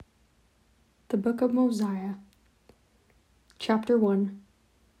The Book of Mosiah. Chapter 1.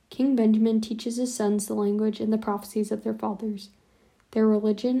 King Benjamin teaches his sons the language and the prophecies of their fathers. Their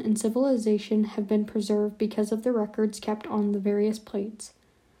religion and civilization have been preserved because of the records kept on the various plates.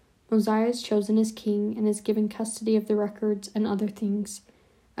 Mosiah is chosen as king and is given custody of the records and other things,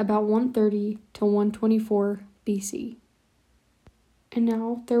 about 130 to 124 BC. And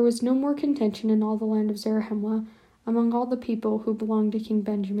now there was no more contention in all the land of Zarahemla among all the people who belonged to King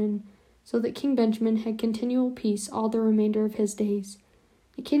Benjamin, so that King Benjamin had continual peace all the remainder of his days.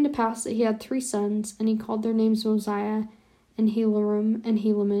 It came to pass that he had 3 sons, and he called their names Mosiah, and Helarum, and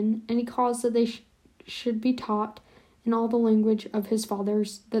Helaman, and he caused that they should be taught in all the language of his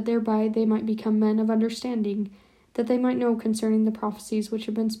fathers, that thereby they might become men of understanding, that they might know concerning the prophecies which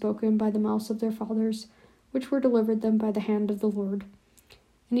had been spoken by the mouths of their fathers, which were delivered them by the hand of the Lord.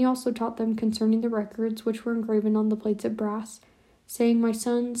 And he also taught them concerning the records which were engraven on the plates of brass, saying, My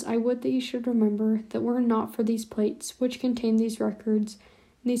sons, I would that ye should remember that were it not for these plates, which contain these records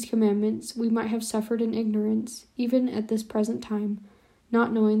and these commandments, we might have suffered in ignorance, even at this present time,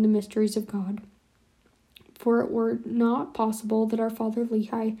 not knowing the mysteries of God. For it were not possible that our father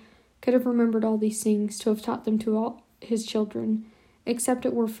Lehi could have remembered all these things, to have taught them to all his children, except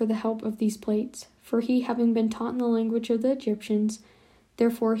it were for the help of these plates. For he, having been taught in the language of the Egyptians,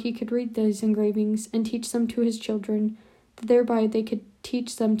 therefore he could read these engravings, and teach them to his children, that thereby they could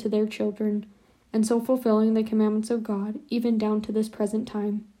teach them to their children, and so fulfilling the commandments of God, even down to this present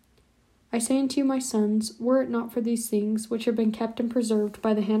time. I say unto you, my sons, were it not for these things which have been kept and preserved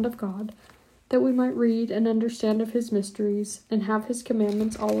by the hand of God, that we might read and understand of his mysteries, and have his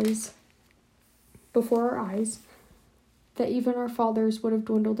commandments always before our eyes, that even our fathers would have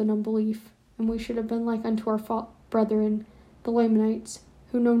dwindled in unbelief, and we should have been like unto our brethren, the Lamanites,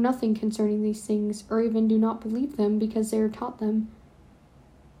 who know nothing concerning these things, or even do not believe them because they are taught them.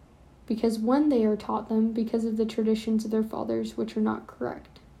 Because when they are taught them, because of the traditions of their fathers, which are not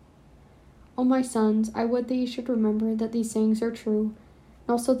correct. O my sons, I would that ye should remember that these sayings are true,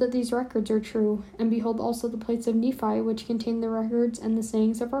 and also that these records are true. And behold also the plates of Nephi, which contain the records and the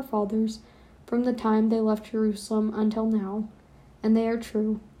sayings of our fathers, from the time they left Jerusalem until now, and they are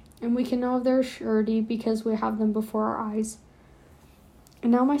true. And we can know of their surety, because we have them before our eyes.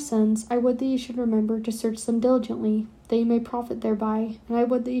 And now, my sons, I would that ye should remember to search them diligently, that ye may profit thereby, and I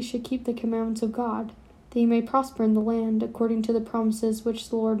would that ye should keep the commandments of God, that ye may prosper in the land, according to the promises which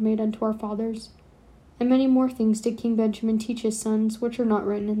the Lord made unto our fathers. And many more things did King Benjamin teach his sons, which are not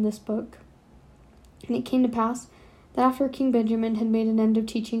written in this book. And it came to pass that after King Benjamin had made an end of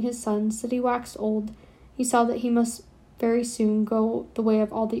teaching his sons, that he waxed old, he saw that he must very soon go the way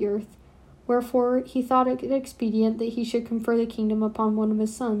of all the earth. Wherefore he thought it expedient that he should confer the kingdom upon one of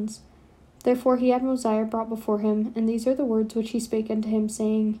his sons. Therefore he had Mosiah brought before him, and these are the words which he spake unto him,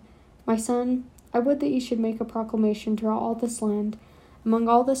 saying, My son, I would that ye should make a proclamation throughout all this land, among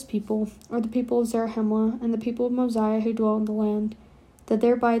all this people, or the people of Zarahemla, and the people of Mosiah who dwell in the land, that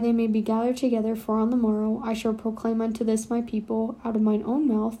thereby they may be gathered together, for on the morrow I shall proclaim unto this my people, out of mine own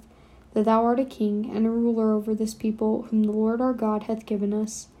mouth, that thou art a king and a ruler over this people, whom the Lord our God hath given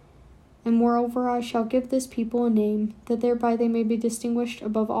us. And moreover I shall give this people a name, that thereby they may be distinguished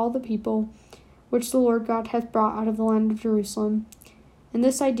above all the people, which the Lord God hath brought out of the land of Jerusalem. And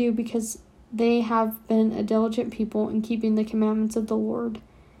this I do because they have been a diligent people in keeping the commandments of the Lord.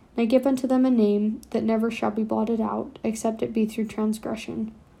 And I give unto them a name that never shall be blotted out, except it be through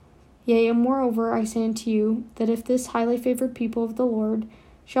transgression. Yea, and moreover I say unto you, that if this highly favored people of the Lord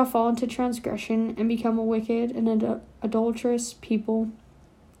shall fall into transgression, and become a wicked and adulterous people,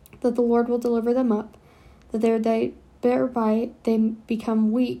 that the Lord will deliver them up, that thereby they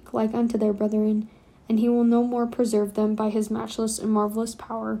become weak like unto their brethren, and he will no more preserve them by his matchless and marvelous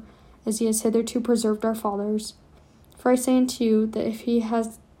power, as he has hitherto preserved our fathers. For I say unto you, that if he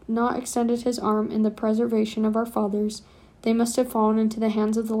has not extended his arm in the preservation of our fathers, they must have fallen into the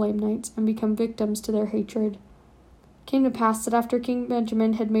hands of the Lamanites, and become victims to their hatred. It came to pass that after King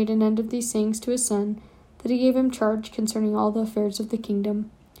Benjamin had made an end of these things to his son, that he gave him charge concerning all the affairs of the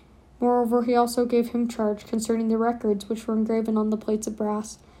kingdom. Moreover, he also gave him charge concerning the records which were engraven on the plates of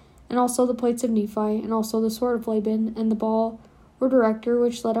brass, and also the plates of Nephi, and also the sword of Laban, and the ball, or director,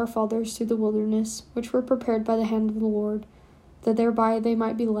 which led our fathers through the wilderness, which were prepared by the hand of the Lord, that thereby they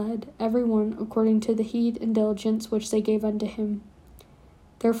might be led, every one according to the heed and diligence which they gave unto him.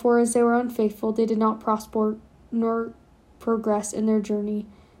 Therefore, as they were unfaithful, they did not prosper nor progress in their journey,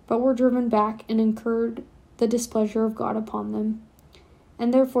 but were driven back, and incurred the displeasure of God upon them.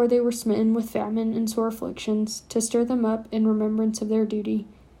 And therefore they were smitten with famine and sore afflictions, to stir them up in remembrance of their duty.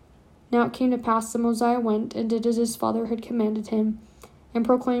 Now it came to pass that Mosiah went and did as his father had commanded him, and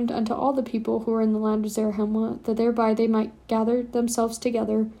proclaimed unto all the people who were in the land of Zarahemla, that thereby they might gather themselves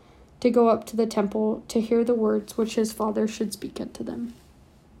together to go up to the temple to hear the words which his father should speak unto them.